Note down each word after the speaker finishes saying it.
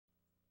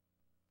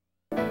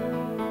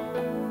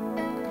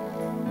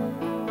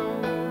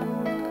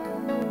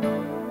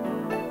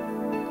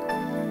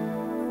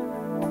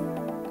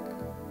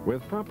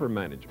With proper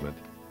management,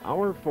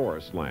 our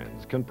forest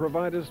lands can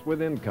provide us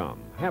with income,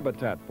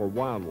 habitat for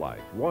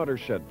wildlife,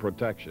 watershed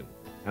protection,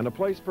 and a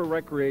place for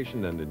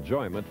recreation and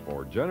enjoyment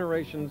for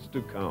generations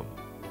to come.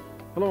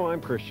 Hello, I'm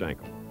Chris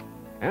Schenkel,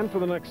 and for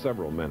the next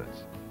several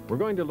minutes, we're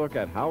going to look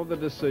at how the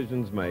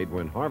decisions made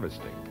when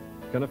harvesting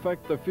can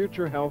affect the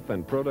future health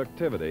and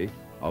productivity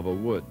of a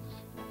woods.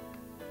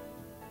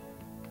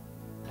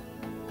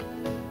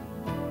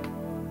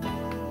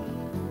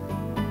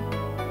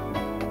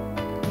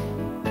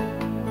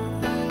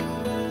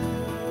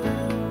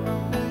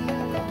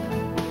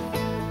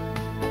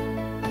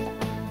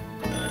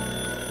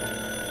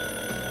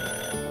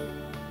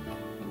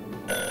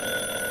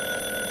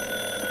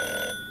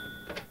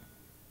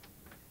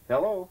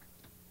 Hello.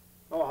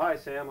 Oh, hi,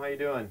 Sam. How you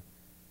doing?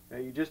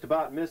 You just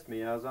about missed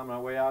me. I was on my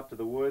way out to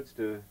the woods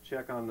to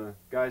check on the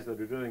guys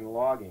that are doing the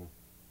logging.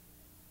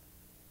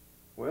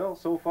 Well,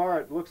 so far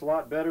it looks a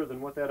lot better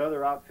than what that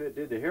other outfit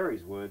did to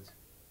Harry's woods.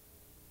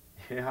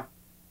 Yeah.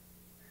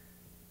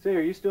 Say,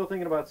 are you still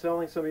thinking about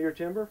selling some of your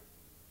timber?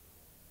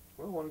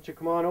 Well, why don't you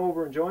come on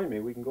over and join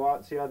me? We can go out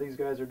and see how these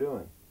guys are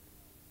doing.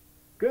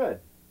 Good.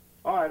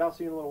 All right, I'll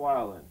see you in a little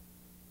while then.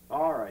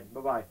 All right,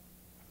 bye-bye.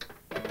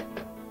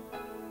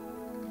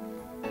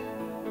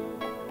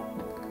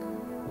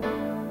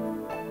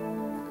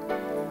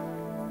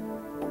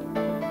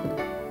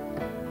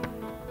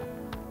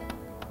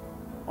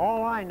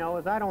 All I know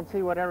is I don't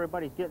see what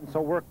everybody's getting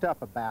so worked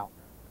up about.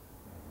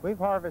 We've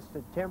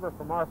harvested timber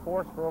from our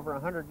forest for over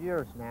 100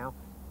 years now,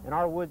 and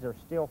our woods are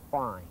still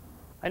fine.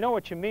 I know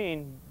what you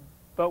mean,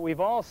 but we've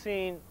all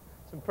seen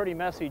some pretty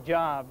messy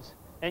jobs,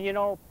 and you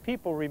know,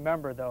 people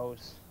remember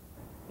those.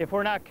 If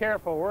we're not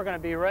careful, we're going to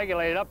be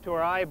regulated up to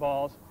our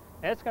eyeballs,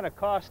 and it's going to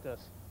cost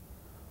us.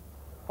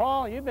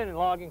 Paul, you've been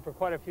logging for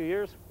quite a few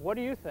years. What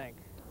do you think?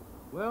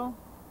 Well,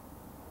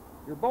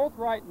 you're both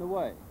right in a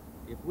way.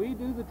 If we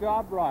do the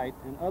job right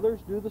and others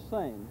do the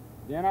same,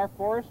 then our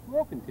forest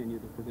will continue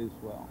to produce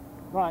well.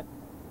 But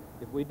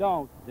if we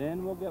don't,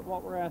 then we'll get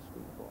what we're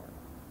asking for.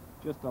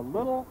 Just a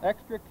little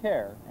extra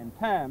care and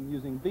time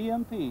using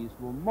BMPs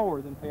will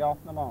more than pay off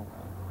in the long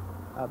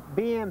run.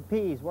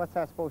 BMPs, what's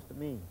that supposed to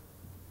mean?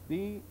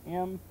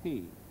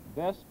 BMP,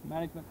 Best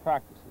Management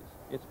Practices.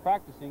 It's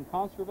practicing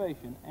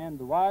conservation and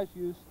the wise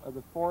use of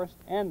the forest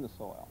and the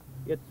soil.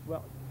 It's,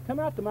 well, come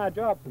out to my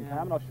job sometime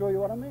and I'll show you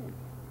what I mean.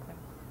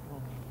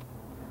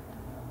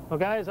 Well,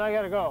 guys, I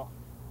gotta go.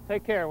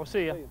 Take care. We'll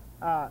see you.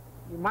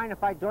 You mind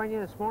if I join you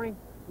this morning?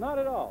 Not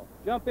at all.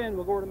 Jump in.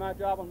 We'll go over to my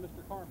job on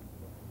Mr. Carmen.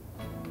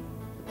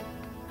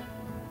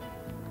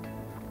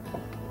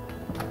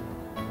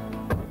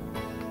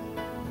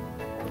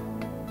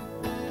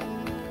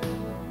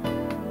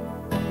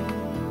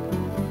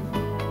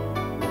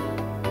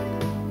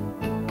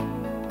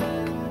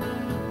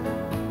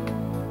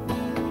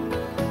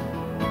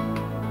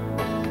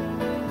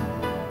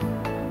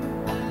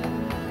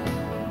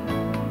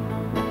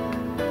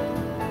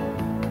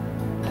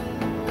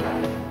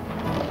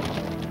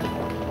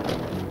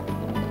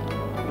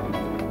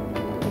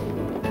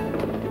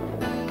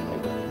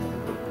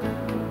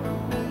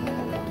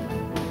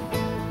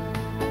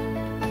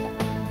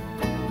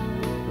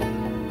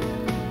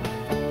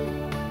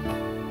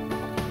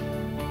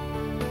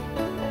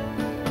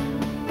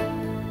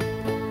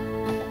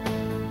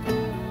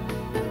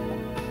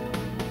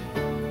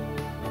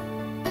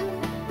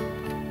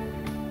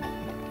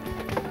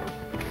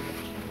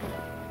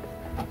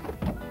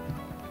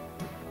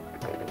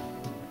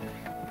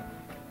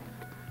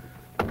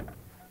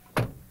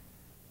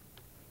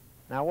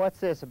 Now, what's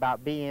this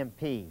about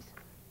BMPs?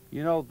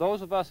 You know,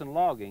 those of us in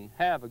logging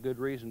have a good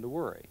reason to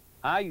worry.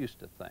 I used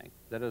to think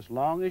that as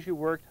long as you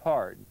worked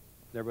hard,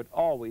 there would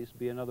always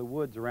be another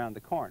woods around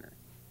the corner.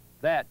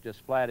 That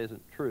just flat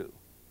isn't true.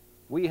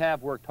 We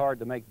have worked hard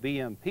to make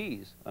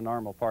BMPs a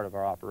normal part of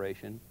our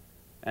operation,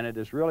 and it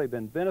has really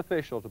been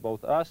beneficial to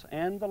both us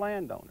and the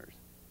landowners.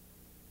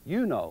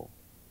 You know,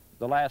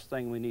 the last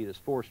thing we need is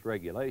forced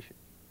regulation.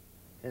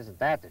 Isn't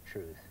that the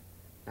truth?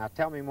 Now,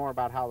 tell me more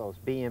about how those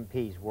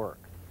BMPs work.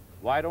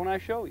 Why don't I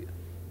show you?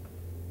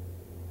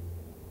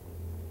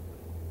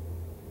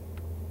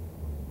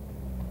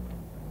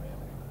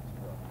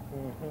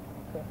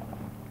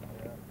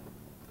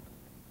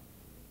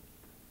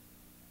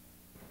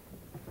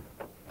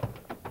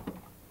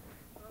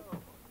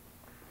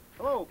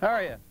 Hello. How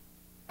are you?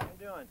 How you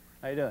doing?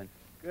 How you doing?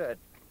 Good.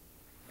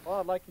 Well,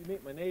 I'd like you to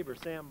meet my neighbor,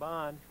 Sam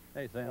Bond.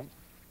 Hey, Sam.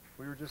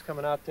 We were just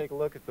coming out to take a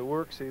look at the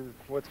work, see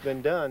what's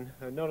been done.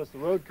 I noticed the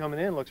road coming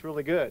in looks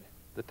really good.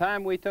 The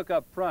time we took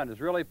up front has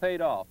really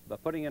paid off. By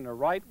putting in the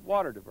right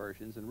water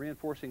diversions and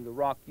reinforcing the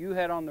rock you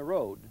had on the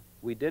road,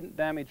 we didn't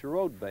damage the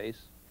road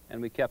base,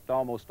 and we kept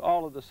almost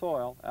all of the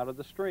soil out of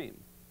the stream.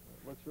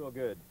 Looks real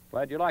good.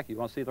 Glad you like it. You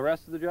want to see the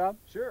rest of the job?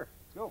 Sure.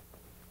 Let's go.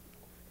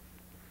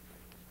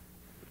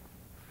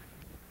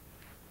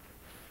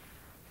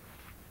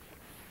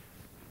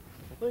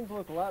 Well, things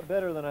look a lot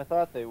better than I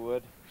thought they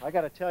would. I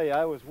got to tell you,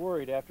 I was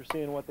worried after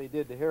seeing what they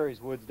did to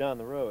Harry's woods down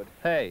the road.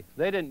 Hey,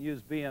 they didn't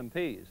use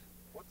BMPs.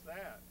 What's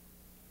that?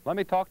 Let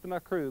me talk to my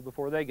crew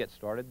before they get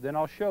started, then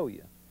I'll show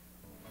you.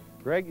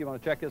 Greg, you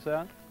want to check this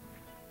out?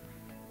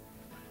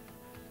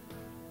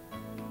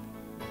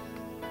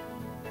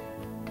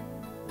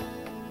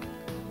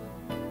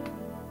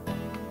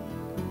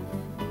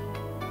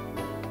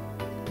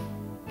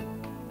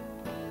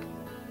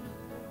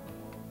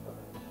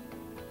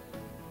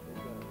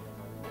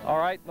 All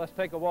right, let's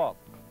take a walk.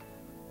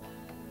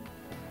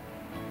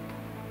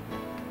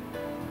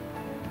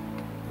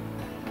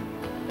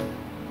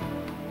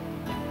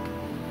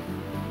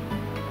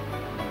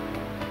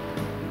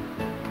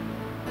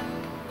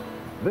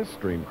 This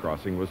stream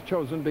crossing was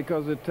chosen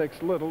because it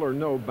takes little or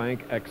no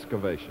bank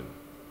excavation.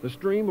 The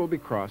stream will be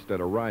crossed at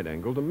a right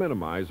angle to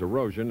minimize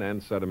erosion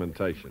and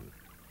sedimentation.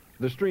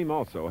 The stream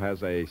also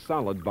has a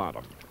solid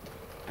bottom.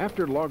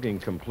 After logging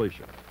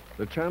completion,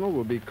 the channel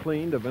will be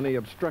cleaned of any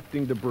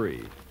obstructing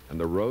debris and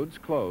the roads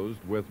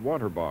closed with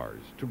water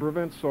bars to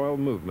prevent soil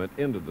movement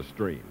into the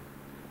stream.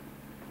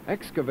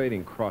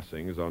 Excavating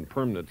crossings on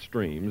permanent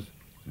streams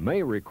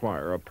may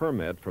require a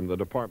permit from the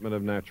Department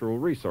of Natural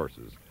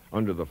Resources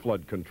under the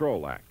Flood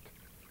Control Act.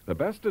 The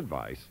best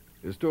advice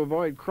is to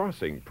avoid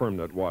crossing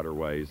permanent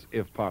waterways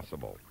if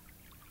possible.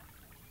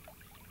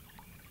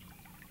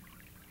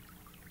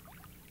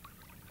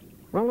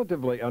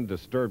 Relatively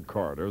undisturbed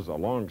corridors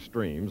along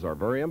streams are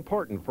very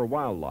important for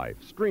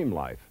wildlife, stream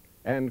life,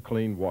 and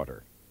clean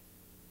water.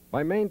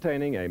 By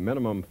maintaining a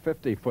minimum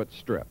 50-foot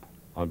strip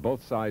on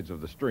both sides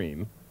of the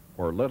stream,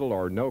 where little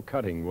or no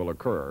cutting will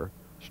occur,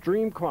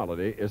 stream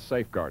quality is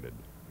safeguarded.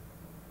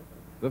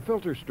 The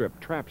filter strip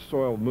traps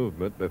soil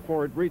movement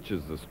before it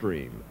reaches the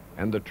stream,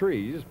 and the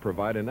trees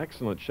provide an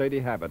excellent shady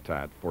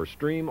habitat for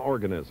stream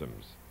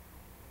organisms.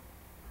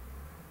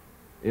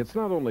 It's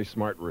not only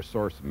smart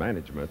resource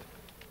management,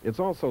 it's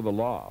also the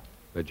law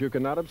that you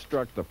cannot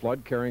obstruct the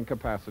flood-carrying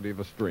capacity of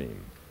a stream.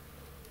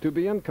 To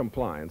be in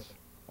compliance,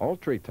 all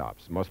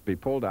treetops must be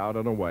pulled out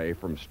and away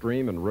from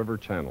stream and river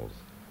channels.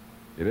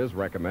 It is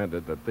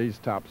recommended that these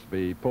tops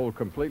be pulled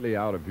completely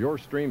out of your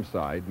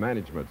streamside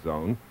management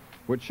zone,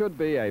 which should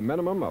be a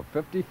minimum of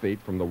 50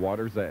 feet from the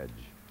water's edge.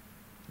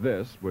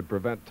 This would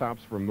prevent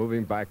tops from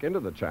moving back into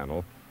the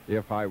channel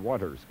if high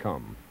waters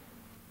come.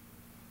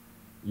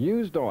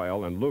 Used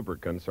oil and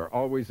lubricants are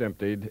always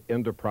emptied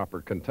into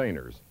proper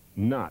containers,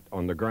 not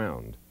on the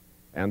ground.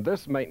 And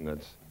this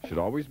maintenance should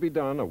always be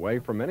done away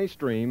from any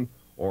stream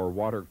or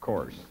water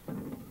course.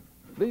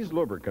 These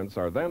lubricants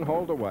are then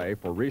hauled away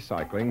for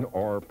recycling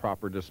or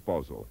proper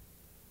disposal.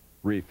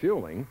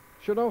 Refueling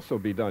should also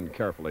be done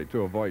carefully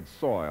to avoid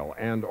soil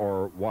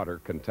and/or water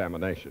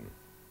contamination.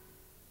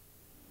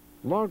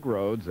 Log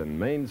roads and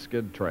main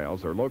skid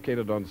trails are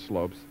located on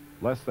slopes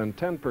less than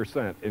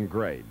 10% in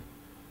grade.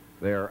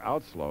 They are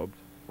outsloped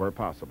where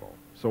possible,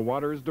 so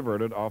water is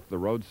diverted off the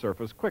road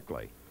surface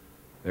quickly.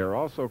 They are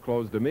also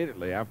closed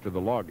immediately after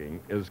the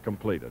logging is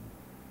completed.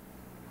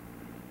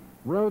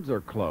 Roads are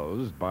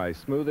closed by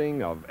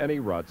smoothing of any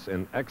ruts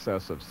in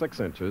excess of 6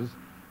 inches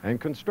and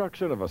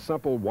construction of a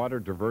simple water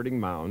diverting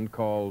mound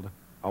called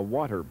a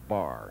water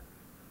bar.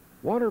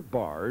 Water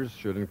bars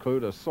should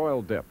include a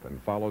soil dip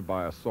and followed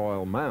by a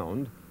soil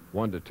mound,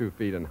 1 to 2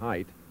 feet in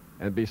height,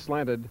 and be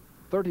slanted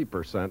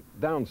 30%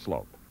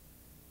 downslope.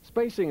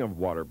 Spacing of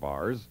water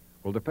bars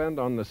will depend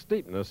on the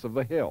steepness of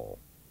the hill.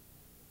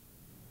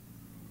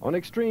 On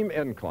extreme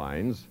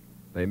inclines,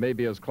 they may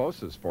be as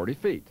close as 40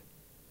 feet.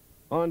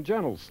 On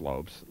gentle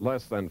slopes,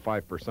 less than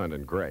 5%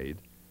 in grade,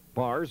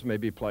 bars may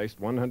be placed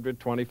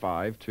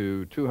 125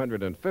 to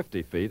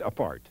 250 feet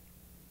apart.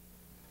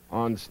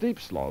 On steep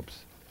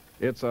slopes,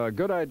 it's a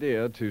good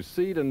idea to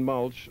seed and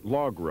mulch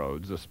log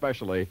roads,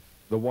 especially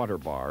the water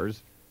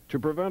bars, to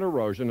prevent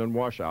erosion and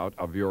washout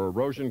of your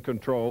erosion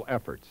control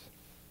efforts.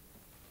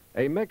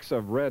 A mix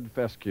of red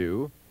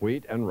fescue,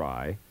 wheat, and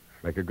rye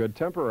make a good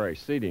temporary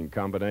seeding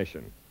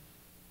combination.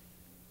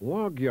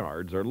 Log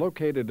yards are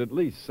located at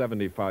least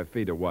 75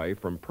 feet away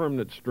from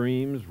permanent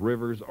streams,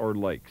 rivers, or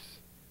lakes,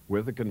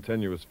 with a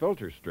continuous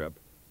filter strip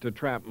to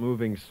trap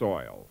moving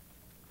soil.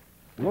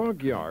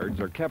 Log yards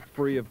are kept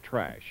free of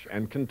trash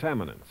and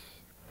contaminants.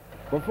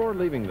 Before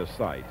leaving the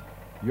site,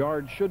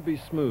 yards should be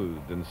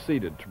smoothed and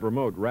seeded to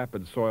promote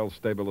rapid soil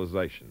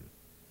stabilization.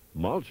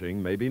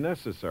 Mulching may be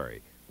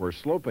necessary where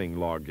sloping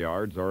log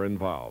yards are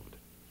involved.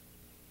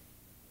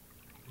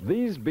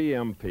 These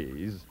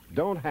BMPs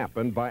don't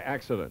happen by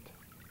accident.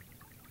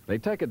 They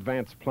take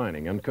advanced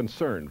planning and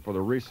concern for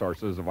the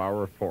resources of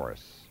our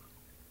forests.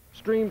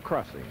 Stream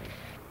crossings,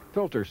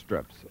 filter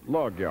strips,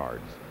 log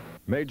yards,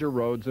 major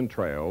roads and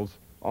trails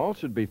all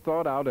should be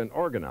thought out and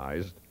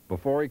organized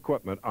before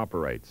equipment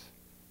operates.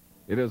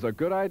 It is a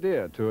good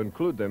idea to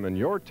include them in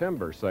your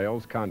timber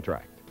sales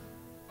contract.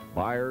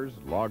 Buyers,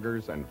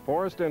 loggers, and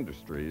forest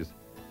industries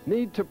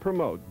need to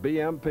promote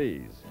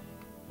BMPs.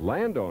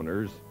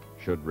 Landowners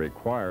should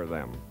require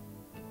them.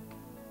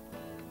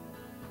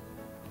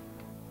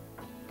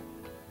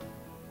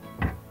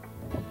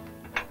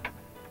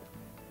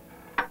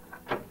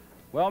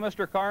 Well,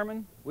 Mr.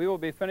 Carmen, we will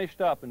be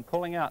finished up and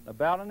pulling out in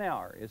about an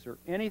hour. Is there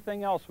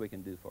anything else we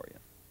can do for you?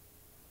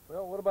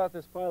 Well, what about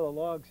this pile of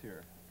logs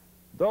here?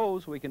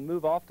 Those we can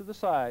move off to the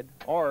side,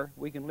 or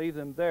we can leave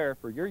them there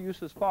for your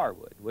use as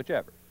firewood,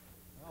 whichever.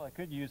 Well, I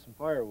could use some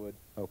firewood.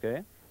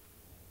 Okay?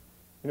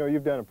 You know,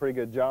 you've done a pretty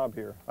good job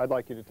here. I'd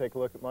like you to take a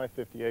look at my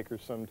 50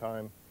 acres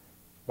sometime.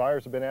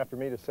 Buyers have been after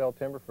me to sell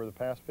timber for the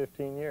past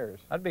 15 years.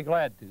 I'd be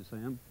glad to,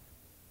 Sam.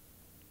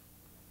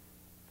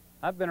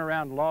 I've been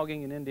around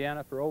logging in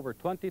Indiana for over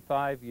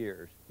 25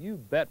 years. You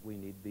bet we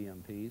need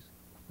BMPs.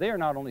 They are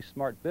not only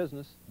smart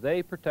business,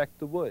 they protect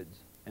the woods,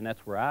 and that's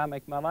where I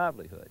make my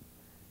livelihood.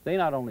 They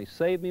not only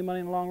save me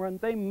money in the long run,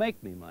 they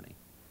make me money.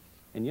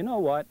 And you know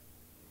what?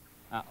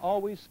 I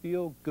always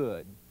feel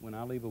good when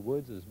I leave a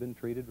woods that has been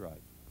treated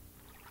right.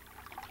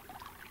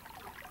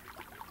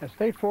 As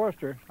State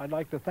Forester, I'd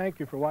like to thank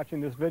you for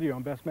watching this video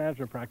on best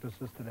management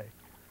practices today.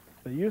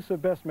 The use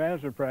of best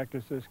management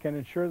practices can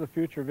ensure the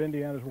future of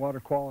Indiana's water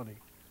quality.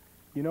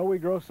 You know, we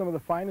grow some of the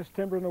finest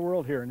timber in the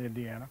world here in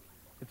Indiana.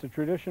 It's a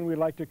tradition we'd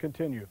like to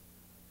continue.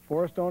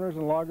 Forest owners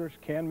and loggers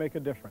can make a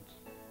difference.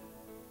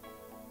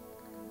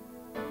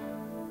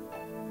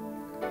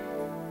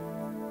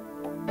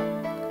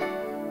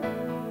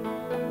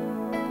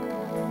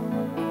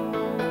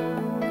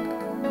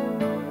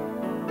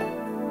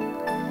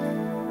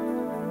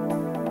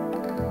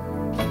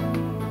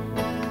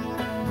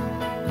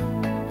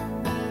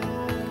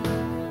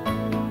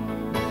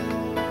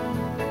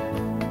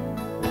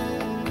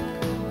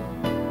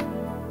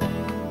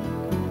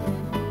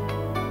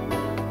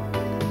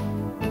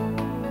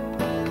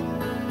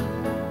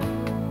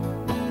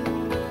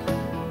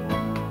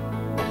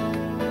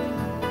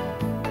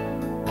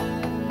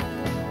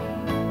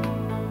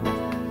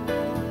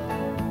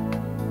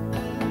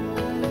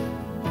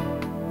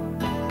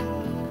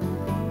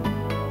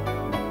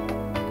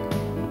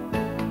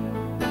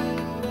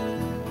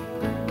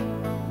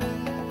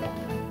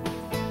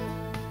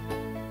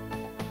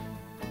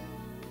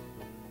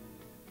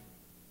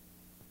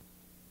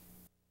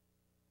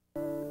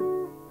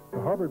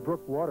 The Hubbard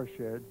Brook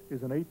watershed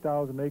is an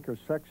 8,000-acre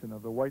section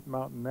of the White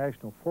Mountain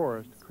National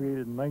Forest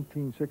created in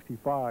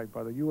 1965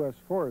 by the U.S.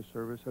 Forest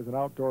Service as an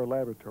outdoor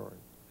laboratory.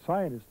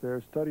 Scientists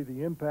there study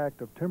the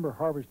impact of timber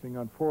harvesting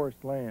on forest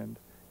land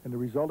and the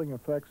resulting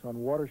effects on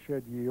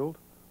watershed yield,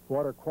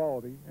 water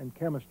quality, and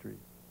chemistry.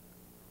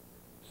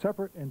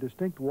 Separate and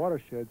distinct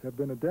watersheds have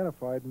been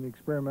identified in the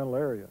experimental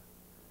area.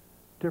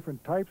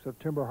 Different types of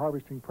timber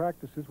harvesting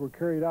practices were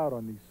carried out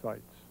on these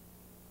sites.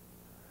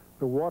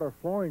 The water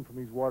flowing from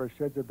these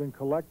watersheds have been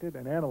collected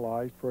and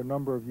analyzed for a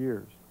number of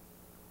years.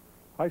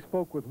 I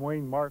spoke with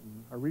Wayne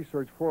Martin, a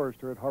research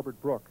forester at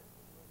Hubbard Brook.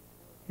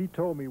 He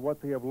told me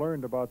what they have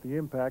learned about the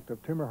impact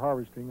of timber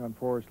harvesting on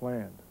forest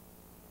land.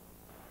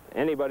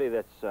 Anybody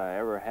that's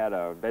ever had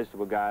a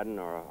vegetable garden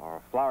or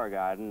a flower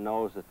garden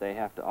knows that they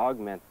have to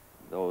augment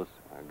those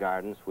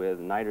gardens with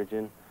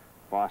nitrogen,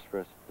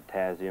 phosphorus,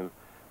 potassium,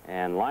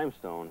 and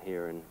limestone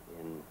here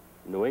in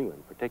New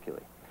England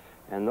particularly.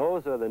 And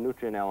those are the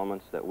nutrient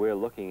elements that we're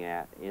looking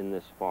at in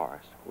this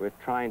forest. We're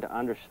trying to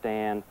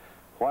understand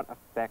what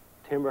effect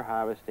timber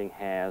harvesting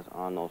has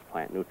on those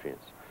plant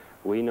nutrients.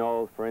 We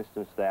know, for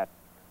instance, that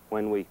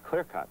when we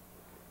clear cut,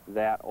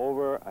 that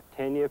over a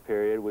 10-year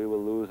period we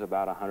will lose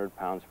about 100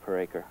 pounds per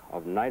acre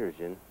of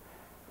nitrogen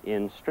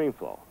in stream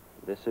flow.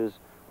 This is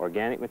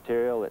organic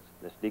material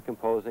that's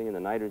decomposing, and the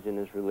nitrogen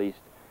is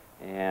released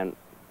and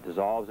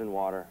dissolves in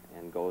water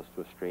and goes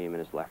to a stream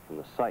and is left from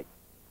the site.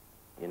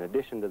 In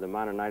addition to the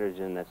amount of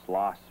nitrogen that's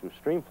lost through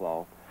stream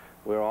flow,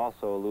 we're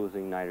also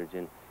losing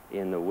nitrogen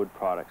in the wood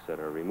products that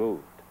are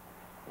removed.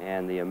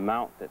 And the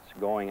amount that's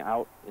going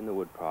out in the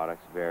wood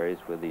products varies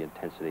with the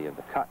intensity of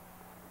the cut.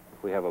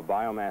 If we have a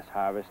biomass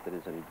harvest that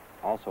is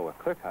also a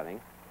clear cutting,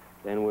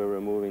 then we're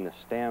removing the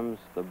stems,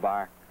 the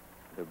bark,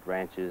 the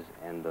branches,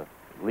 and the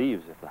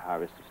leaves if the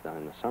harvest is done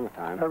in the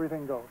summertime.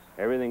 Everything goes.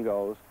 Everything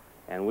goes,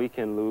 and we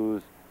can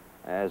lose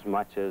as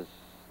much as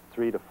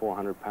 300 to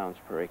 400 pounds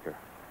per acre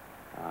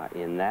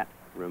in that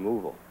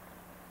removal.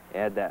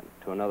 Add that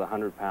to another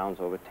 100 pounds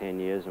over 10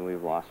 years, and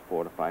we've lost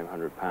 400 to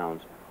 500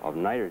 pounds of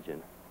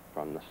nitrogen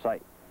from the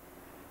site.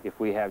 If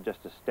we have just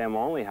a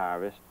stem-only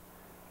harvest,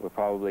 we're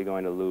probably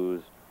going to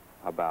lose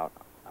about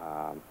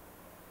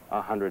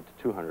 100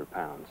 to 200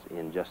 pounds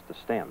in just the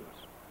stems.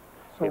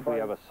 So if we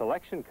have a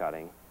selection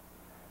cutting,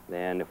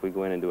 then if we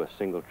go in and do a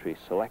single tree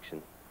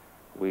selection,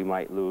 we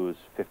might lose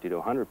 50 to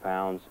 100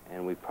 pounds,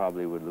 and we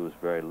probably would lose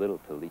very little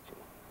to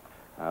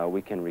leaching.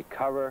 We can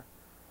recover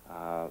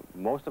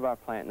most of our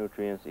plant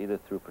nutrients either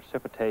through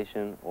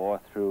precipitation or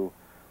through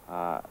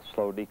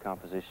slow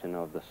decomposition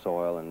of the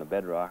soil and the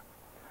bedrock.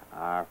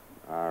 Our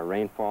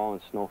rainfall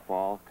and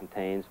snowfall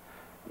contains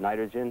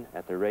nitrogen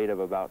at the rate of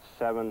about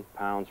 7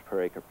 pounds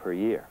per acre per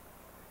year.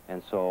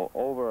 And so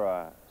over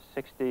a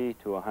 60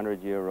 to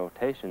 100-year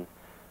rotation,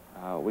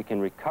 we can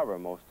recover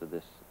most of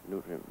this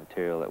nutrient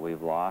material that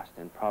we've lost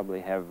and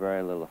probably have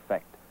very little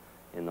effect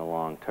in the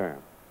long term.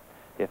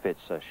 If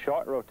it's a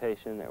short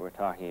rotation that we're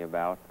talking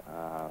about,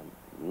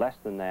 less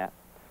than that,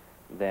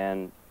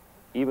 then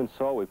even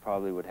so we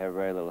probably would have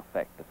very little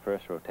effect the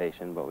first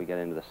rotation, but we get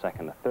into the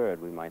second or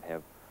third, we might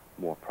have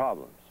more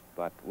problems.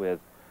 But with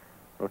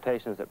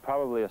rotations that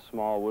probably a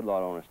small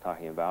woodlot owner is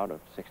talking about of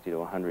 60 to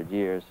 100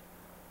 years.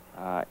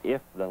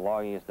 If the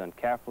logging is done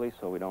carefully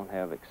so we don't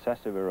have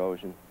excessive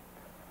erosion,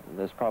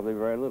 there's probably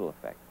very little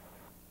effect.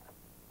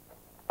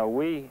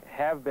 We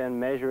have been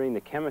measuring the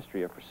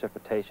chemistry of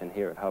precipitation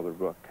here at Hubbard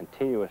Brook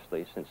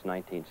continuously since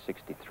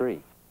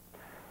 1963.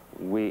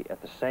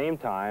 At the same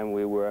time,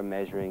 we were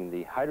measuring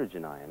the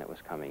hydrogen ion that was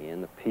coming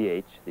in, the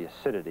pH, the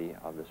acidity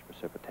of this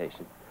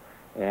precipitation.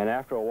 And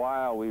after a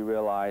while, we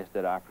realized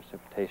that our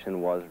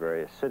precipitation was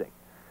very acidic.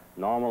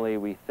 Normally,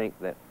 we think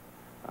that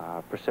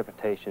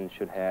precipitation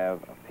should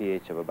have a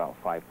pH of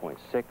about 5.6.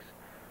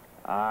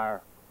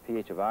 Our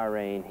pH of our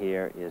rain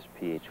here is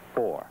pH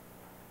 4.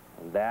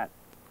 And that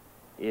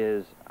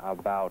is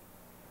about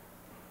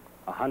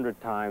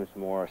 100 times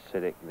more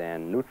acidic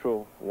than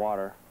neutral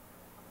water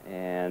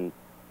and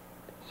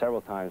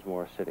several times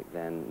more acidic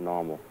than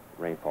normal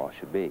rainfall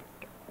should be.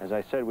 As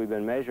I said, we've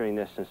been measuring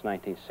this since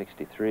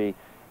 1963,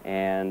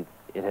 and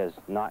it has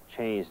not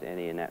changed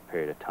any in that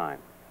period of time.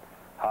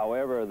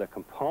 However, the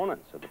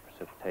components of the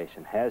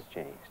precipitation has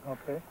changed.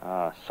 Okay.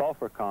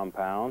 Sulfur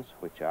compounds,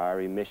 which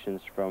are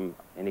emissions from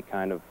any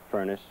kind of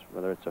furnace,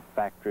 whether it's a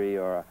factory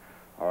or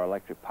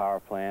electric power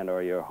plant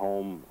or your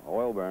home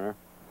oil burner,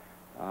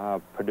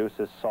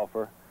 produces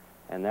sulfur,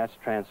 and that's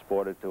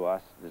transported to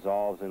us,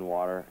 dissolves in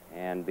water,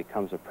 and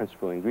becomes a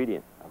principal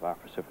ingredient of our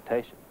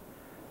precipitation.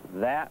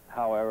 That,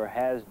 however,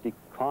 has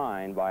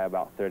declined by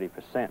about 30%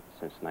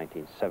 since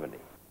 1970.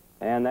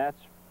 And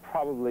that's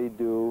probably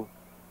due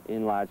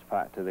in large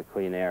part to the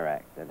Clean Air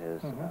Act that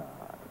has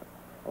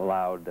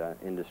allowed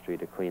industry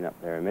to clean up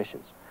their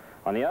emissions.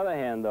 On the other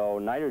hand, though,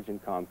 nitrogen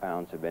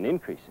compounds have been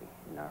increasing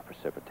in our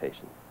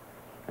precipitation.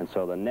 And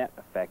so the net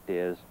effect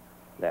is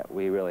that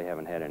we really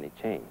haven't had any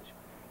change.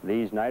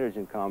 These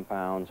nitrogen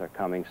compounds are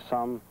coming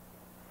some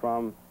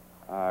from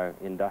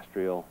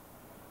industrial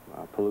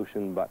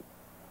pollution, but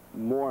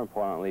more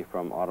importantly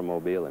from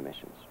automobile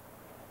emissions.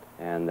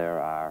 And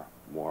there are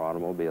more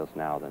automobiles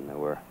now than there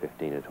were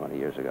 15 to 20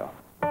 years ago.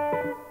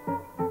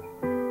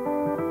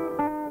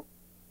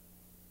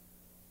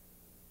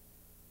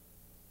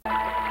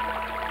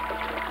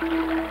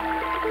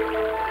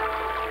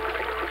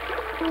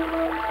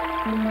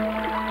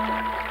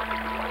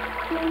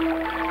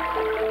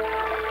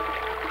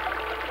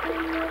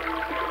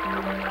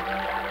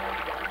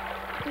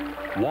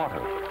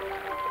 Water.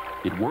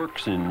 It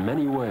works in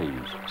many ways,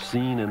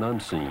 seen and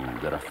unseen,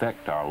 that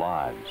affect our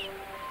lives.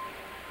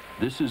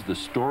 This is the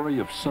story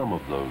of some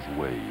of those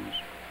ways.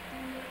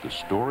 The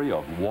story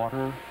of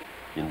water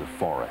in the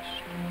forest.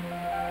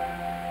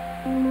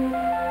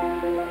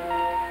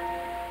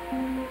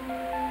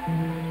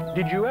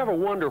 Did you ever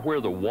wonder where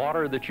the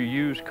water that you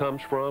use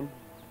comes from?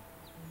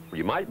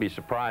 You might be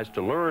surprised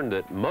to learn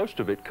that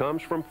most of it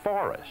comes from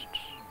forests,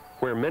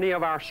 where many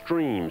of our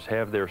streams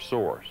have their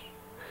source.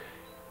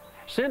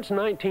 Since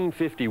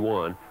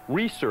 1951,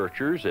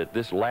 researchers at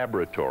this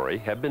laboratory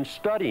have been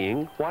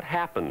studying what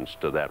happens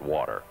to that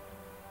water.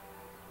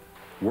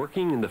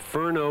 Working in the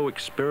Furneaux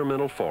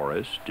Experimental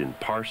Forest in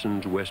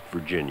Parsons, West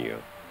Virginia,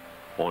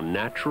 on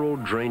natural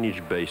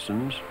drainage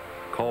basins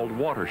called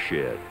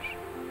watersheds,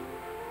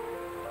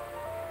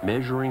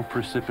 measuring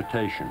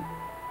precipitation,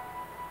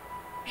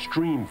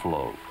 stream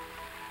flow,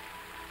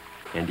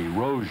 and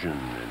erosion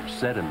and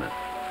sediment,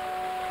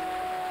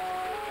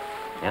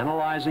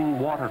 analyzing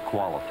water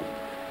quality,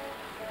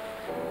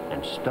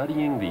 and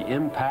studying the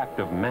impact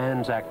of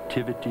man's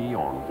activity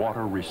on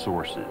water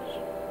resources.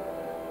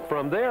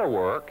 From their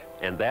work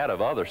and that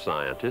of other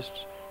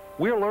scientists,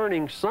 we're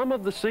learning some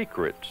of the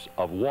secrets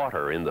of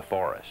water in the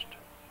forest.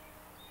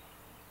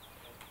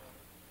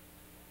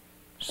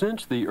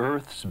 Since the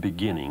Earth's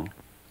beginning,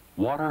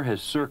 water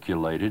has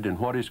circulated in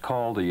what is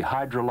called the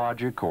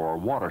hydrologic or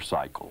water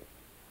cycle.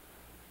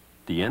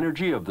 The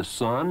energy of the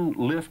sun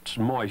lifts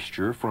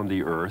moisture from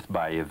the earth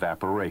by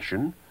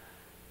evaporation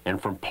and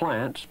from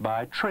plants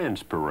by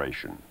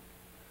transpiration.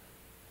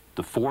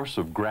 The force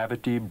of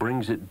gravity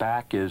brings it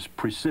back as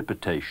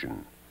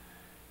precipitation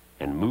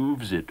and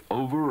moves it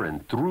over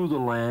and through the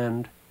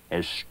land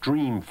as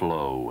stream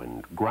flow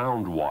and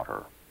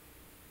groundwater.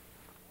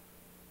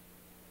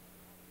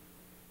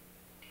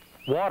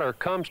 Water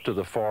comes to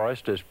the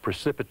forest as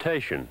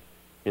precipitation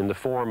in the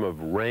form of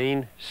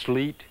rain,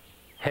 sleet,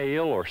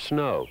 hail, or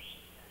snow.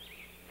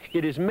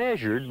 It is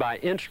measured by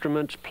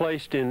instruments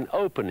placed in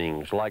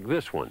openings like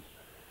this one,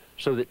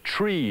 so that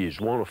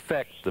trees won't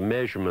affect the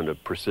measurement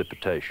of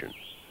precipitation.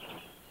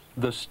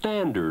 The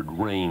standard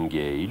rain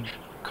gauge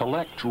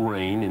collects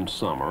rain in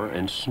summer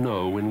and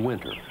snow in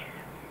winter.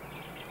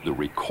 The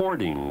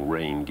recording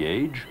rain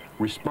gauge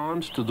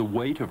responds to the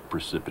weight of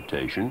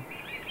precipitation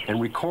and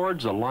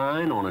records a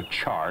line on a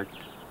chart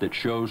that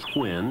shows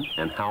when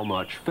and how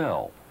much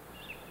fell.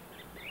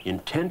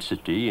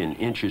 Intensity in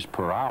inches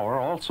per hour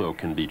also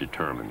can be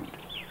determined.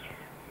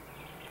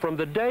 From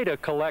the data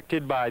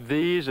collected by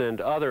these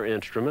and other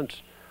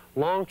instruments,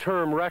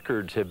 long-term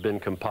records have been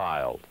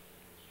compiled,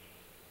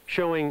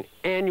 showing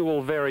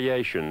annual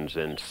variations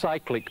and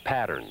cyclic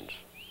patterns.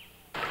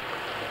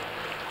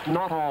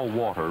 Not all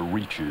water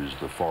reaches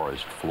the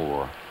forest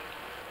floor.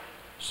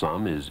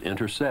 Some is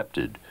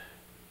intercepted,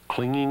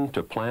 clinging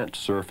to plant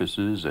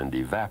surfaces and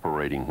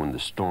evaporating when the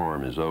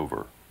storm is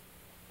over.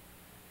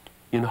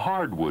 In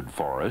hardwood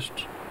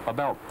forests,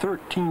 about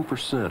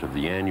 13% of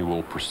the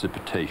annual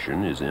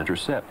precipitation is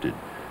intercepted,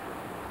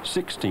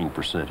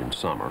 16% in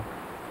summer,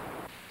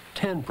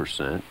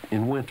 10%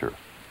 in winter.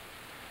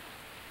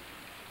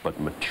 But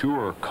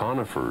mature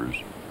conifers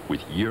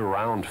with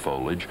year-round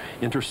foliage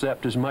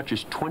intercept as much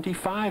as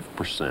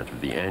 25%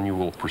 of the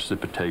annual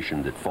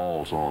precipitation that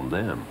falls on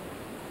them.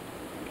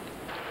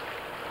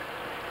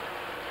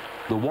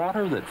 The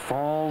water that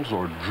falls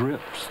or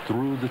drips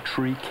through the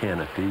tree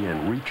canopy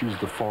and reaches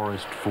the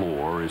forest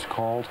floor is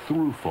called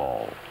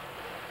throughfall.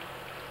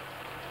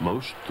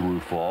 Most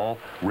throughfall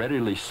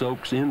readily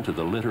soaks into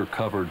the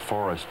litter-covered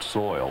forest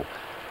soil,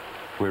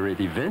 where it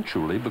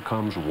eventually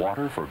becomes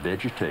water for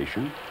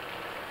vegetation,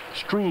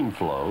 stream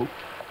flow,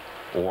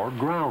 or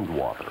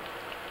groundwater.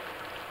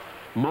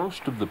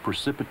 Most of the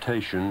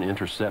precipitation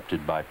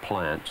intercepted by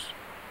plants,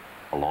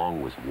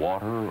 along with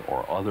water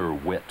or other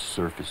wet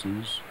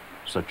surfaces,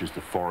 such as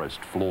the forest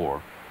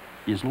floor,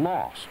 is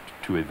lost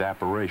to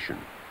evaporation.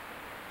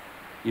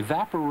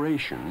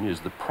 Evaporation is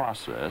the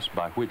process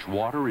by which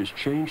water is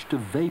changed to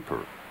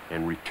vapor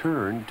and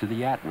returned to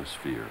the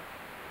atmosphere.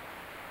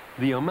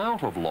 The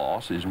amount of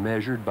loss is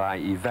measured by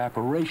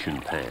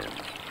evaporation pans.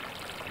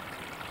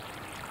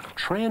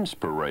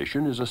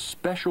 Transpiration is a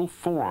special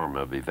form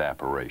of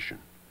evaporation,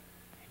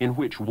 in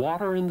which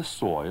water in the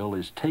soil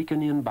is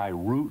taken in by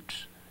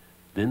roots,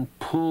 then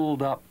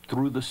pulled up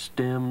through the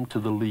stem to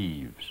the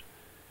leaves.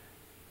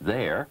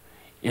 There,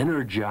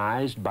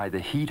 energized by the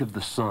heat of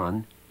the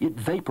sun, it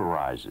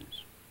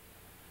vaporizes.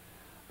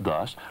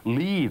 Thus,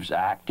 leaves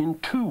act in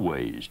two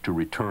ways to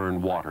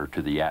return water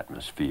to the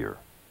atmosphere: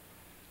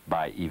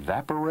 by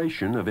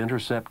evaporation of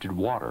intercepted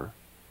water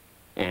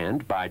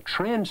and by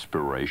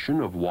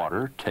transpiration of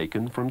water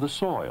taken from the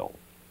soil.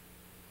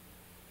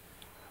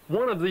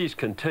 One of these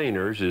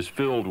containers is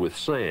filled with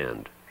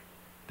sand,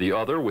 the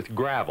other with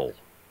gravel.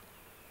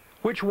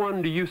 Which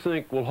one do you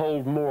think will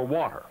hold more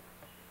water?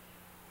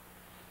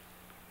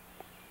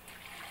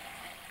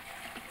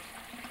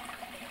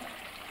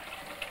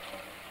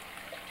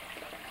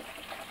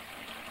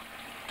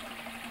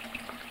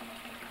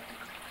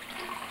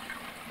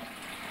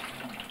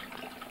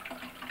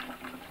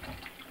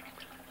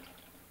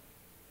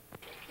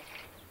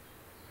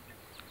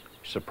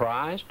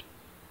 Surprised?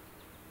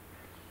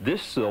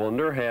 This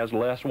cylinder has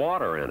less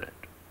water in it.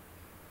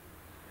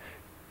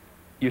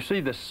 You see,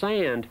 the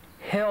sand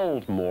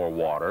held more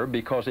water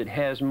because it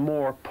has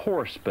more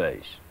pore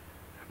space,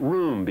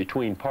 room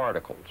between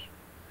particles.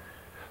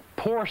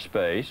 Pore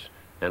space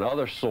and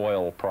other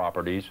soil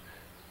properties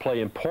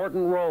play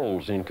important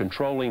roles in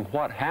controlling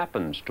what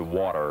happens to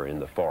water in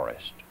the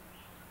forest.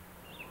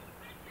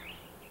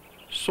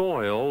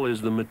 Soil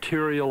is the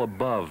material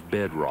above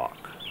bedrock.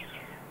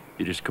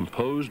 It is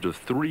composed of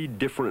three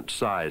different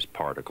size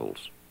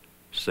particles: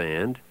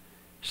 sand,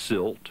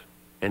 silt,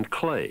 and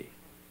clay.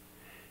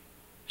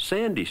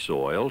 Sandy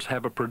soils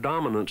have a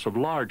predominance of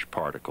large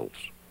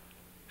particles.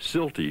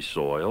 Silty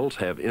soils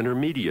have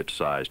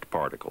intermediate-sized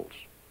particles.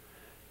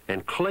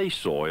 And clay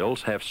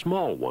soils have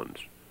small ones,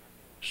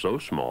 so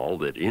small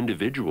that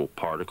individual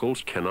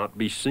particles cannot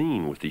be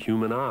seen with the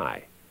human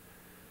eye.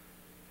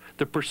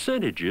 The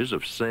percentages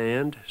of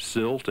sand,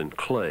 silt, and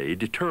clay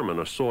determine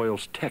a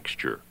soil's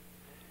texture.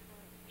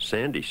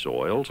 Sandy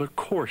soils are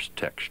coarse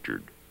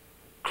textured.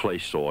 Clay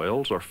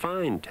soils are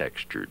fine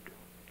textured.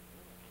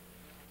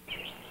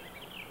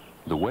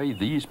 The way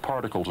these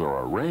particles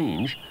are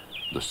arranged,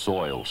 the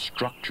soil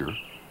structure,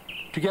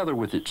 together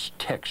with its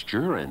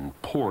texture and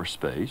pore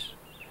space,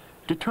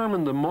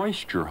 determine the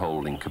moisture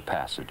holding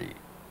capacity,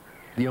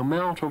 the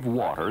amount of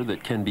water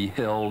that can be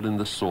held in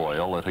the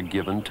soil at a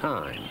given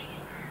time.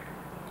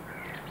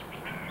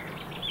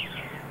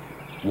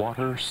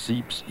 Water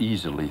seeps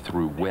easily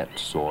through wet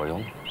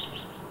soil,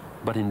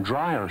 but in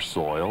drier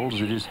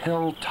soils it is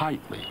held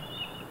tightly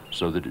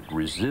so that it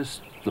resists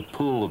the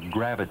pull of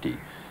gravity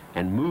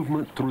and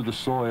movement through the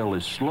soil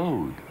is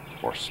slowed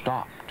or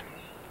stopped.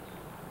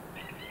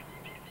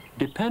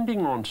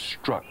 Depending on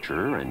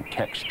structure and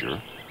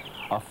texture,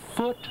 a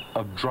foot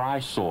of dry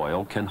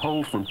soil can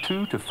hold from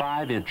 2 to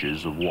 5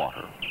 inches of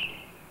water.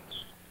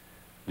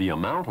 The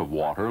amount of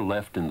water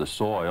left in the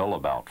soil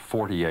about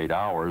 48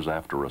 hours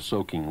after a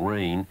soaking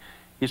rain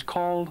is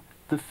called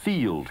the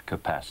field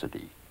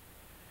capacity.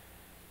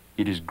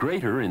 It is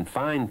greater in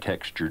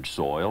fine-textured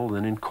soil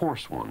than in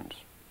coarse ones.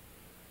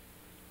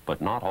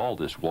 But not all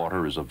this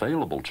water is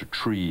available to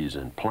trees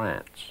and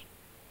plants.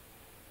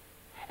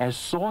 As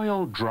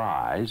soil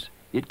dries,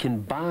 it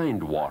can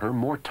bind water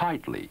more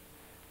tightly,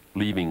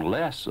 leaving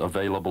less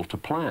available to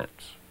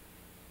plants.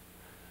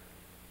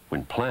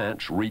 When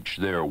plants reach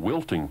their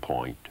wilting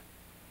point,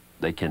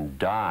 they can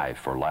die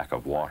for lack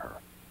of water.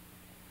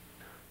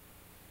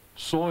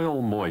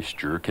 Soil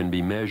moisture can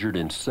be measured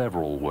in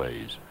several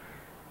ways.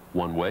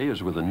 One way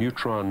is with a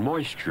neutron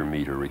moisture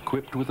meter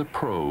equipped with a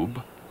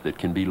probe that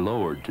can be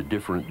lowered to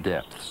different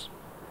depths.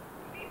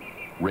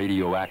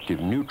 Radioactive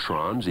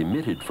neutrons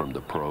emitted from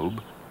the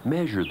probe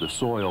measure the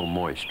soil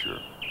moisture,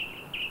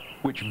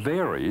 which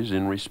varies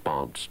in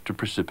response to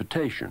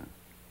precipitation,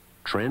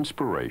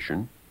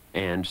 transpiration,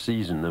 and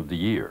season of the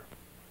year.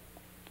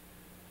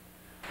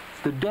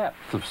 The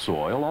depth of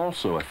soil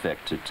also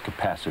affects its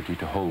capacity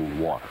to hold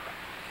water.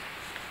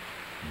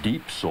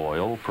 Deep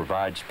soil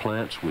provides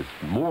plants with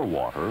more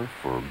water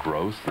for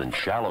growth than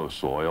shallow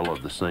soil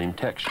of the same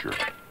texture.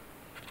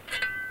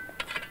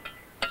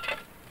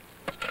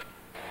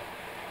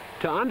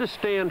 To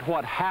understand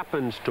what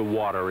happens to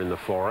water in the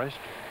forest,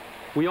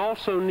 we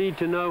also need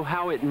to know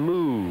how it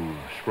moves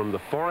from the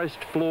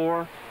forest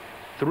floor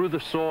through the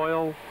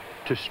soil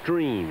to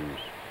streams.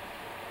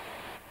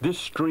 This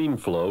stream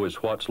flow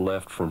is what's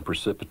left from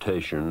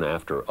precipitation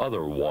after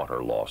other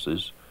water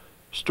losses,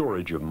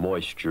 storage of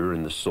moisture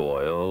in the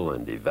soil,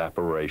 and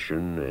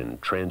evaporation and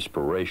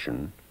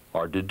transpiration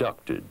are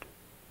deducted.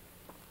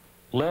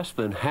 Less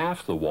than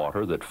half the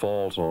water that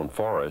falls on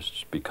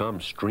forests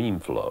becomes stream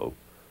flow,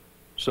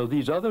 so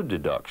these other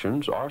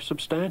deductions are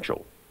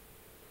substantial.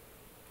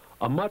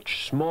 A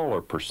much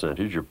smaller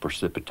percentage of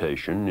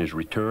precipitation is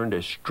returned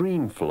as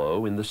stream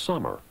flow in the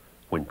summer,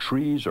 when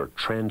trees are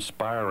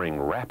transpiring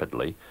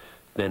rapidly,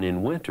 than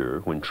in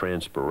winter when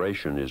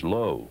transpiration is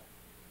low.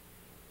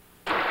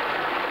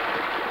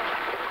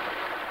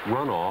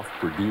 Runoff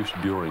produced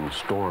during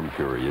storm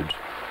periods,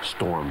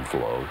 storm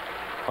flow,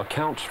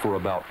 accounts for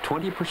about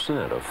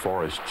 20% of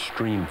forest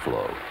stream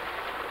flow.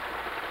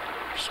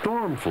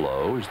 Storm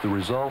flow is the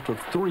result of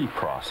three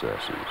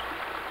processes: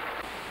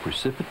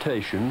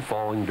 precipitation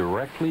falling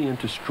directly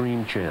into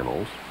stream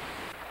channels,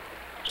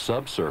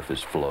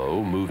 subsurface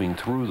flow moving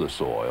through the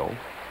soil,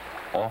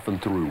 often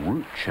through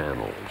root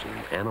channels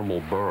and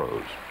animal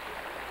burrows,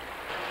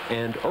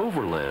 and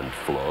overland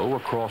flow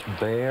across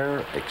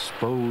bare,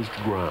 exposed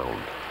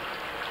ground.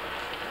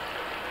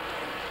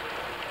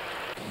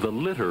 The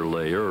litter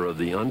layer of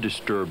the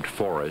undisturbed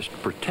forest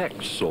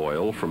protects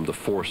soil from the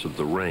force of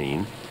the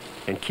rain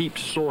and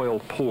keeps soil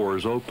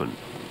pores open.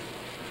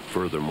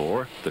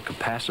 Furthermore, the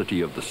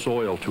capacity of the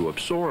soil to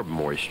absorb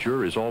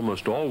moisture is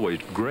almost always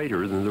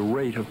greater than the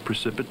rate of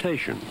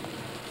precipitation,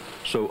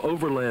 so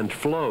overland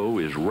flow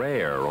is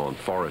rare on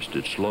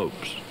forested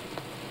slopes.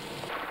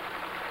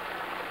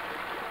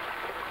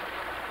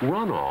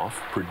 Runoff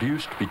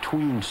produced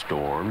between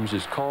storms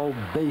is called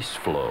base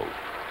flow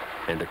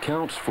and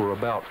accounts for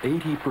about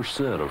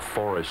 80% of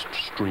forest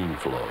stream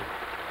flow.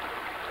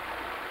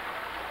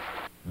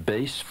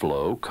 Base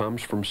flow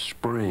comes from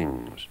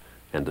springs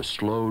and the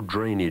slow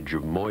drainage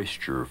of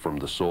moisture from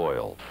the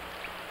soil.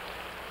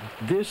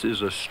 This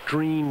is a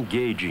stream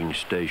gauging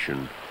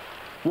station,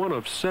 one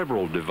of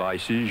several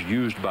devices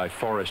used by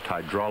forest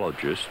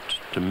hydrologists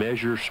to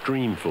measure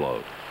stream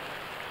flow.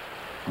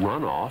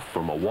 Runoff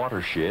from a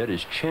watershed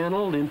is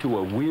channeled into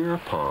a weir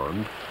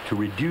pond to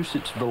reduce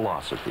its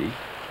velocity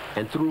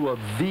and through a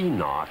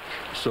V-notch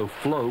so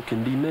flow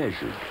can be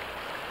measured.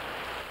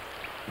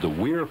 The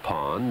weir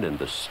pond and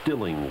the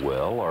stilling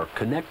well are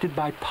connected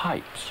by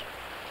pipes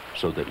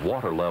so that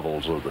water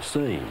levels are the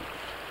same.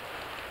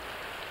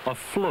 A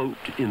float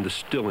in the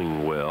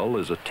stilling well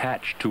is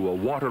attached to a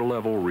water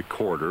level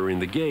recorder in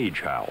the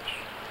gauge house,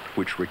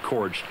 which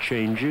records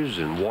changes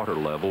in water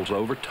levels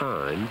over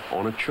time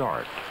on a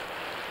chart.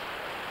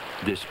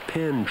 This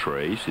pen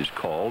trace is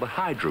called a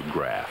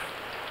hydrograph.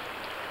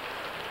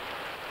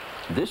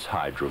 This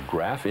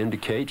hydrograph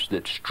indicates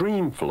that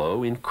stream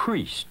flow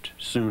increased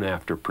soon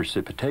after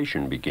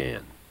precipitation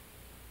began.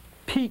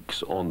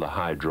 Peaks on the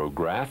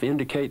hydrograph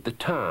indicate the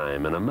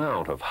time and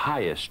amount of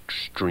highest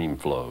stream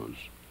flows.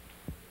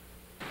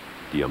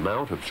 The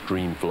amount of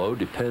stream flow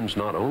depends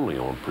not only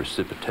on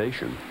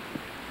precipitation,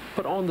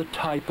 but on the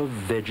type of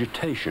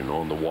vegetation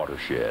on the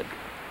watershed.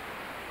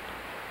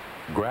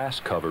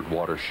 Grass-covered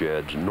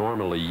watersheds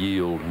normally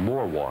yield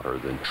more water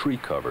than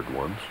tree-covered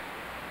ones.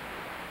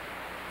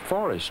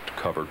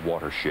 Forest-covered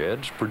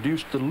watersheds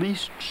produce the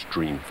least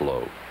stream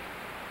flow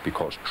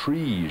because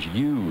trees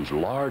use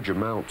large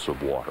amounts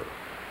of water.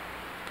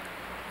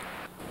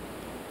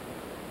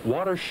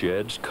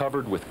 Watersheds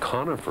covered with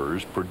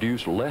conifers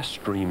produce less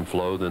stream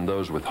flow than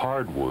those with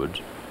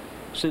hardwoods,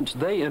 since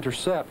they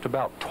intercept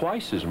about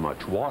twice as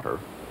much water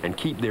and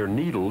keep their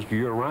needles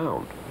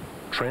year-round,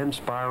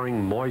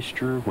 transpiring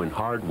moisture when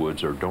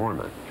hardwoods are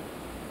dormant.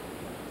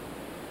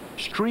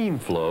 Stream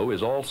flow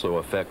is also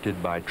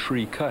affected by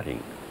tree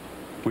cutting,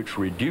 which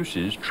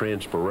reduces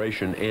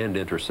transpiration and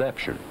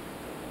interception,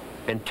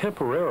 and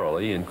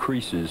temporarily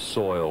increases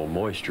soil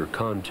moisture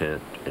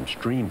content and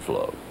stream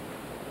flow.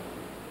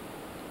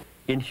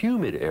 In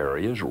humid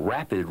areas,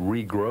 rapid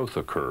regrowth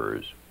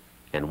occurs,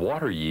 and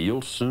water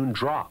yields soon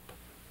drop,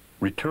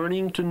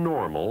 returning to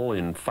normal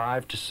in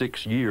 5 to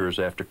 6 years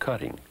after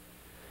cutting.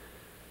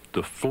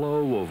 The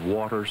flow of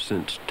water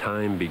since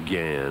time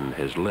began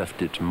has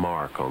left its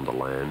mark on the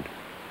land,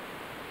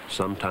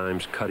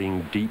 sometimes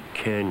cutting deep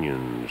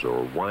canyons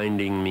or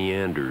winding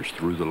meanders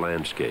through the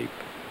landscape.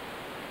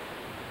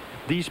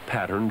 These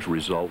patterns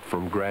result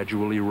from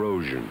gradual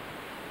erosion,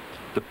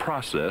 the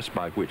process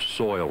by which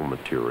soil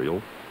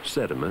material,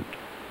 sediment,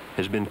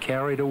 has been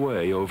carried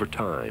away over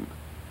time.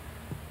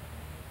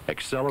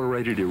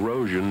 Accelerated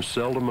erosion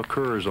seldom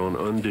occurs on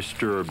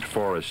undisturbed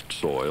forest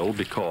soil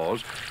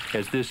because,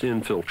 as this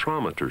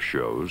infiltrometer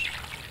shows,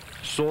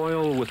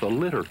 soil with a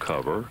litter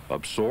cover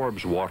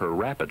absorbs water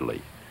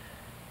rapidly.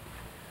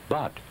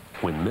 But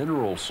when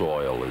mineral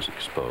soil is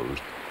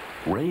exposed,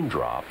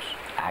 raindrops,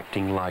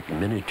 acting like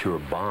miniature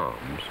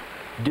bombs,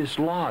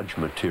 dislodge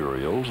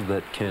materials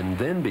that can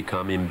then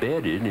become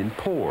embedded in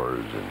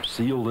pores and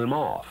seal them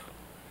off.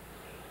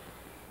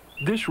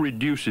 This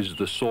reduces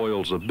the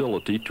soil's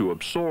ability to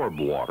absorb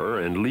water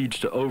and leads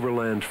to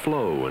overland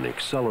flow and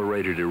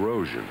accelerated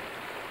erosion.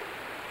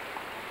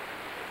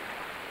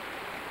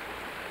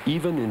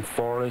 Even in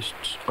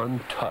forests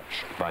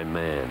untouched by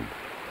man,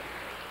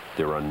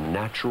 there are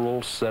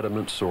natural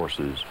sediment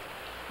sources,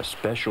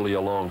 especially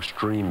along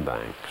stream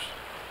banks.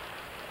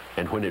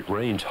 And when it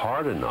rains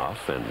hard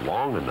enough and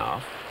long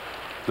enough,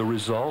 the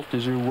result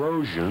is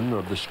erosion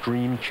of the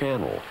stream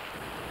channel.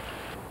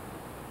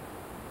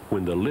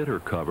 When the litter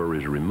cover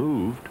is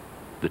removed,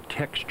 the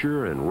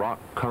texture and rock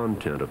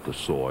content of the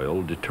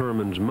soil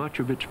determines much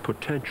of its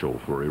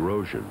potential for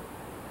erosion.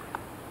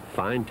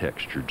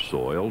 Fine-textured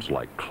soils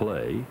like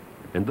clay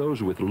and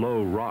those with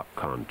low rock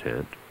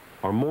content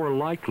are more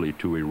likely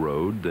to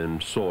erode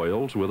than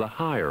soils with a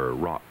higher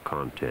rock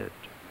content.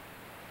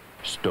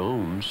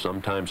 Stones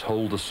sometimes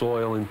hold the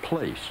soil in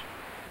place,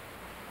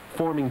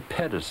 forming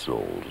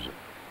pedestals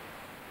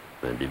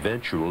and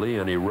eventually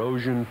an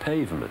erosion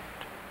pavement.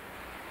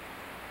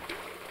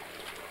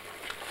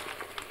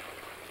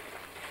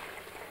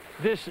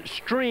 This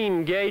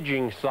stream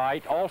gauging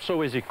site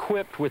also is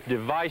equipped with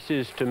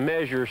devices to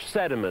measure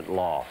sediment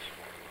loss.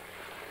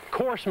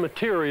 Coarse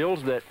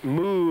materials that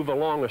move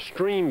along a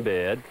stream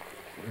bed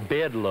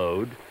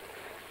load,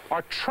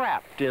 are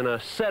trapped in a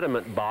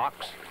sediment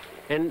box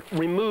and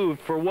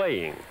removed for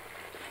weighing.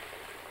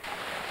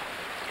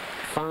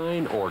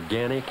 Fine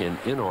organic and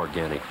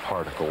inorganic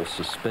particles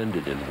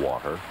suspended in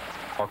water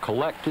are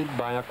collected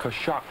by a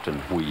Coshocton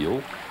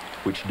wheel,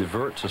 which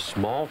diverts a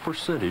small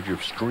percentage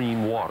of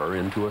stream water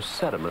into a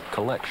sediment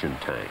collection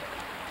tank,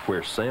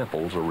 where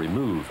samples are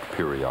removed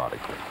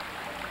periodically.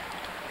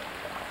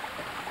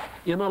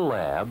 In a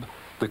lab,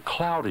 the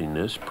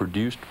cloudiness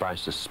produced by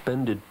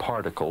suspended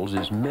particles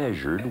is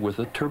measured with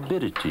a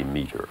turbidity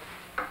meter,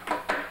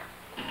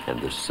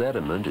 and the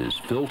sediment is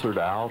filtered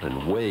out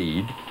and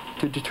weighed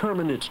to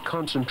determine its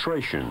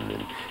concentration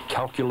and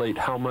calculate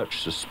how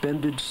much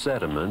suspended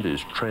sediment is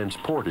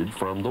transported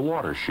from the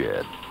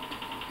watershed.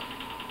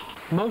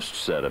 Most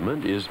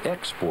sediment is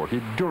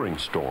exported during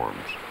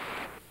storms,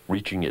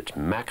 reaching its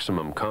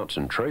maximum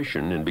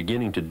concentration and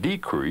beginning to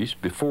decrease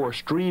before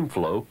stream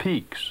flow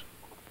peaks.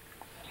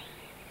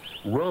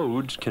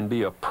 Roads can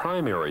be a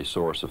primary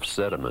source of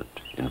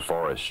sediment in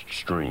forest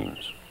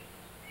streams.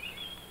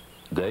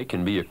 They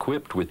can be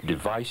equipped with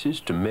devices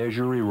to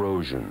measure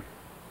erosion.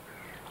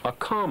 A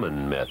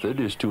common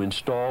method is to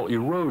install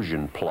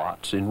erosion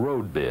plots in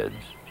road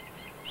beds,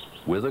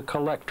 with a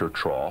collector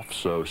trough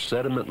so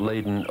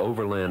sediment-laden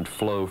overland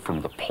flow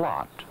from the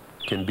plot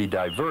can be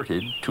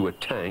diverted to a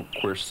tank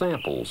where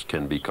samples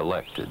can be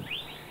collected.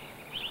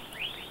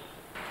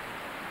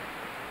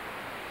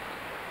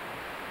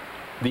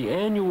 The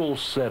annual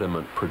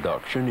sediment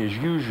production is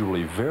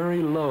usually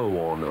very low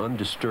on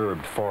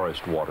undisturbed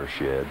forest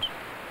watersheds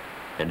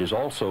and is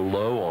also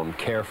low on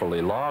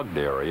carefully logged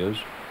areas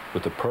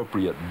with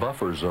appropriate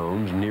buffer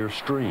zones near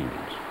streams.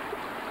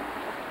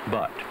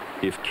 But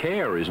if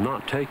care is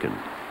not taken,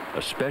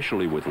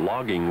 especially with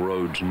logging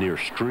roads near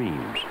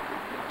streams,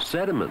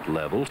 sediment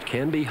levels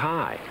can be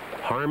high,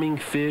 harming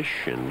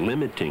fish and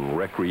limiting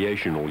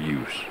recreational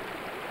use.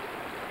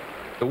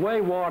 The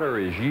way water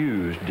is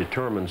used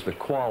determines the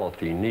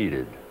quality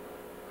needed.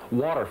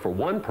 Water for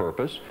one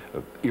purpose,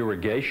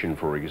 irrigation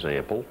for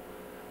example,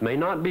 may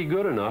not be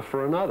good enough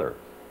for another,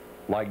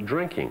 like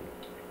drinking.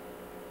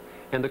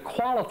 And the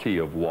quality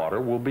of water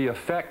will be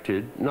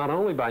affected not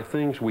only by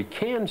things we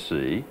can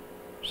see,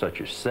 such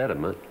as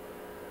sediment,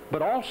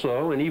 but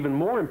also, and even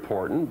more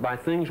important, by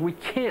things we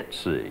can't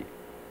see.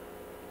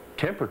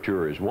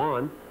 Temperature is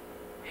one.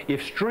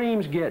 If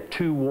streams get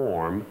too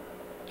warm,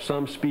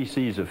 some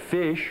species of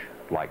fish,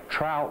 like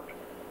trout,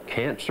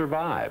 can't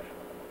survive.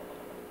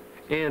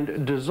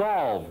 And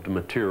dissolved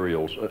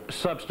materials,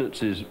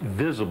 substances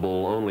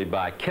visible only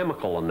by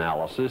chemical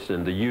analysis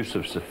and the use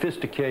of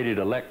sophisticated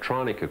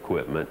electronic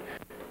equipment,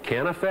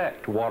 can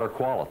affect water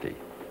quality.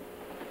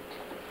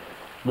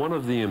 One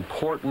of the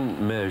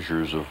important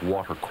measures of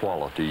water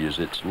quality is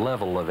its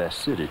level of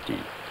acidity,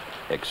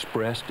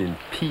 expressed in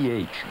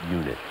pH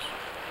units.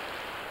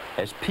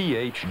 As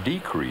pH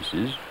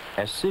decreases,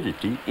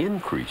 acidity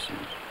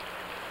increases.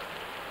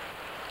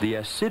 The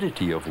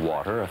acidity of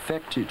water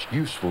affects its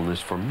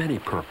usefulness for many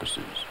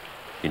purposes,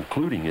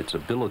 including its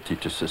ability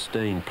to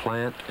sustain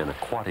plant and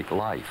aquatic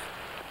life.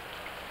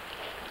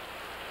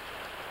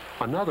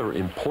 Another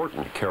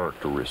important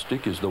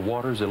characteristic is the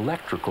water's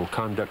electrical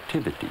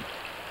conductivity,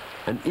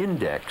 an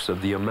index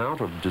of the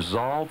amount of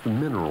dissolved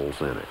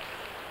minerals in it.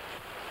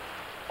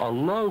 A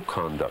low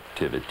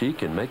conductivity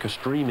can make a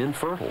stream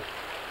infertile,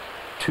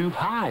 Too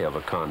high of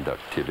a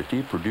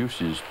conductivity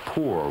produces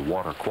poor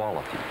water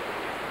quality.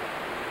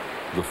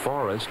 The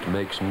forest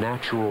makes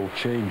natural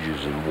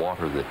changes in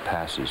water that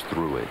passes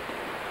through it.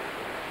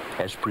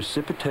 As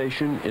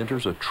precipitation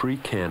enters a tree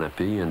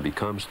canopy and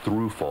becomes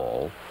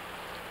throughfall,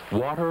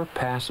 water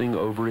passing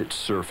over its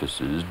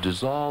surfaces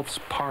dissolves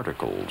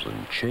particles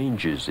and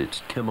changes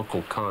its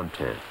chemical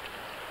content.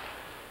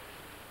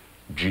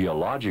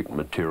 Geologic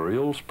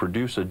materials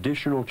produce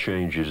additional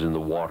changes in the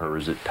water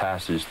as it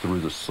passes through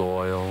the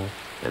soil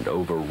and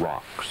over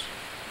rocks.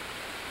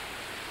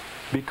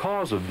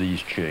 Because of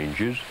these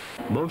changes,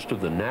 most of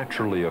the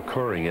naturally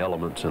occurring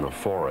elements in a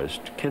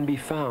forest can be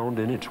found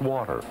in its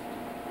water,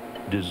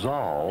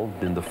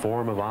 dissolved in the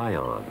form of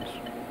ions.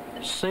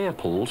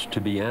 Samples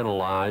to be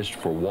analyzed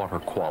for water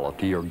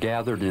quality are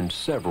gathered in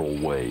several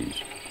ways.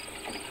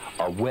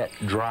 A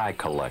wet-dry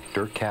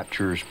collector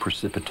captures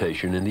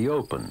precipitation in the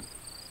open,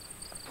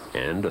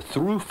 and a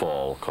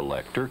throughfall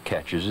collector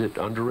catches it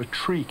under a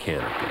tree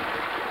canopy.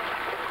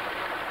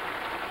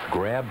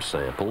 Grab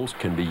samples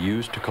can be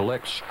used to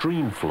collect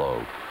stream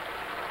flow,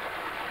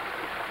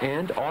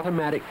 and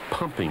automatic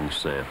pumping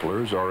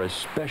samplers are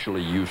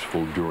especially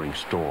useful during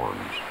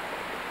storms.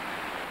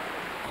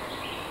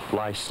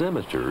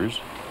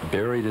 Lysimeters,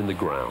 buried in the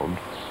ground,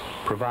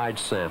 provide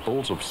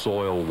samples of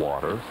soil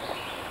water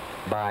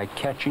by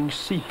catching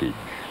seepage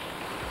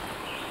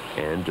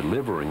and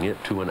delivering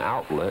it to an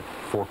outlet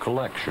for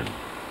collection.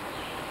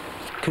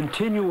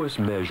 Continuous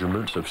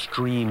measurements of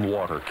stream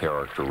water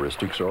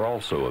characteristics are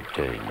also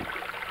obtained.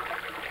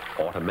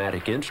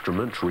 Automatic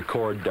instruments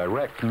record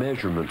direct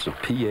measurements of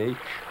pH,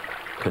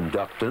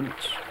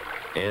 conductance,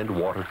 and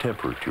water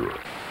temperature.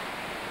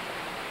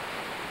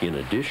 In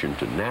addition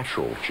to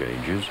natural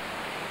changes,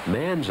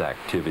 man's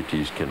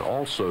activities can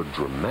also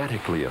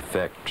dramatically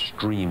affect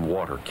stream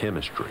water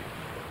chemistry.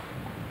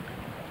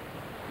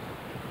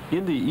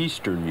 In the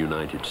eastern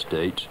United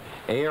States,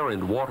 air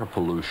and water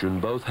pollution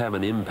both have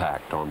an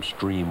impact on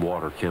stream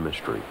water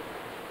chemistry,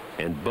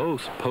 and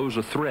both pose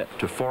a threat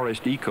to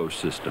forest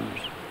ecosystems.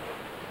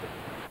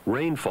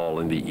 Rainfall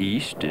in the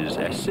east is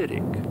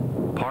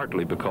acidic,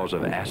 partly because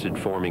of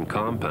acid-forming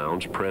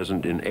compounds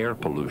present in air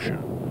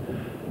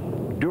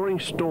pollution. During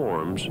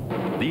storms,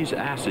 these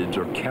acids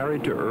are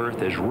carried to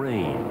Earth as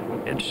rain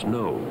and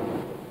snow.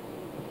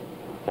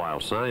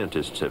 While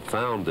scientists have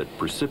found that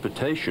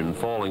precipitation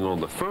falling on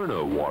the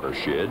Furneaux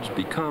watersheds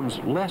becomes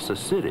less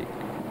acidic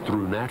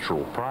through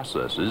natural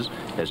processes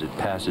as it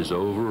passes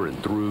over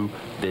and through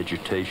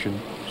vegetation,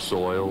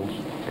 soils,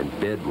 and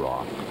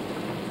bedrock,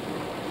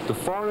 the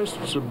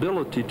forest's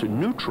ability to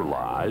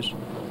neutralize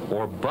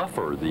or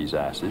buffer these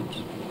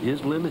acids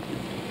is limited.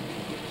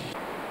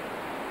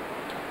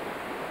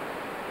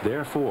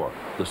 Therefore,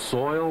 the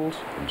soils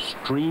and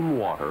stream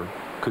water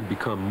could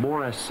become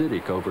more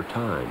acidic over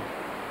time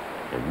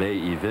and may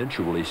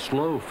eventually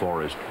slow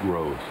forest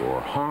growth or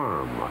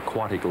harm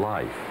aquatic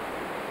life.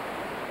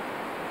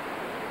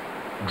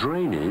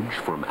 Drainage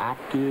from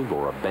active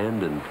or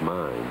abandoned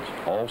mines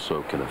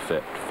also can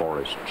affect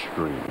forest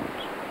streams,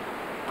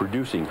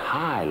 producing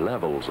high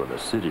levels of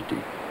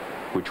acidity,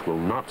 which will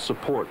not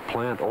support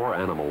plant or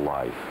animal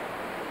life.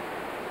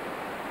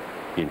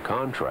 In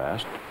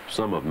contrast,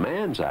 some of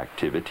man's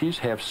activities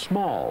have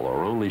small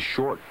or only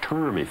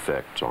short-term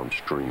effects on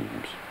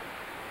streams.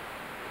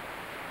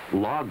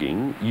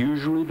 Logging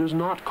usually does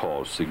not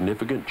cause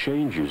significant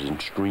changes in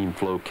stream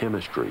flow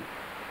chemistry,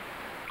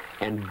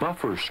 and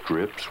buffer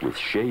strips with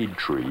shade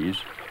trees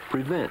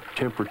prevent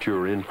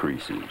temperature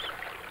increases.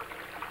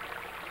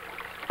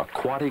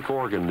 Aquatic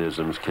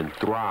organisms can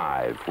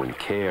thrive when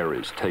care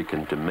is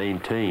taken to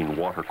maintain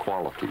water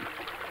quality.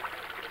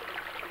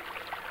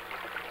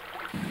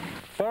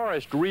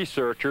 Forest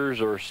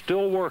researchers are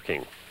still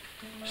working,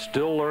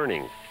 still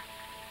learning.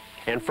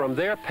 And from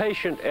their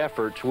patient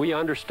efforts, we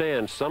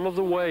understand some of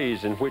the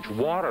ways in which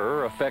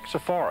water affects a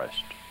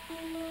forest,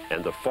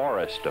 and the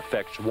forest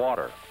affects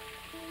water.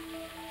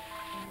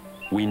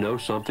 We know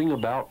something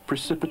about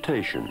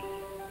precipitation,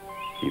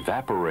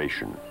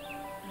 evaporation,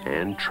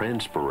 and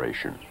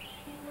transpiration,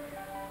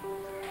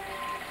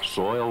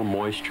 soil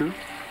moisture,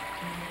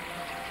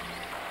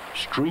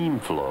 stream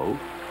flow,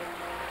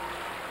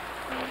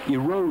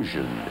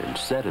 erosion and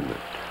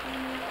sediment,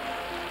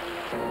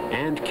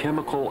 and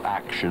chemical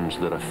actions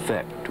that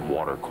affect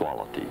water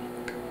quality.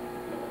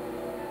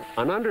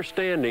 An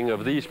understanding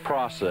of these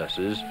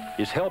processes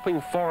is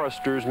helping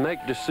foresters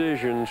make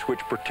decisions which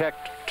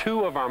protect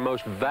two of our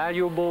most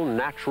valuable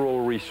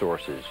natural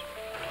resources,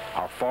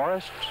 our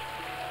forests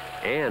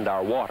and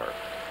our water.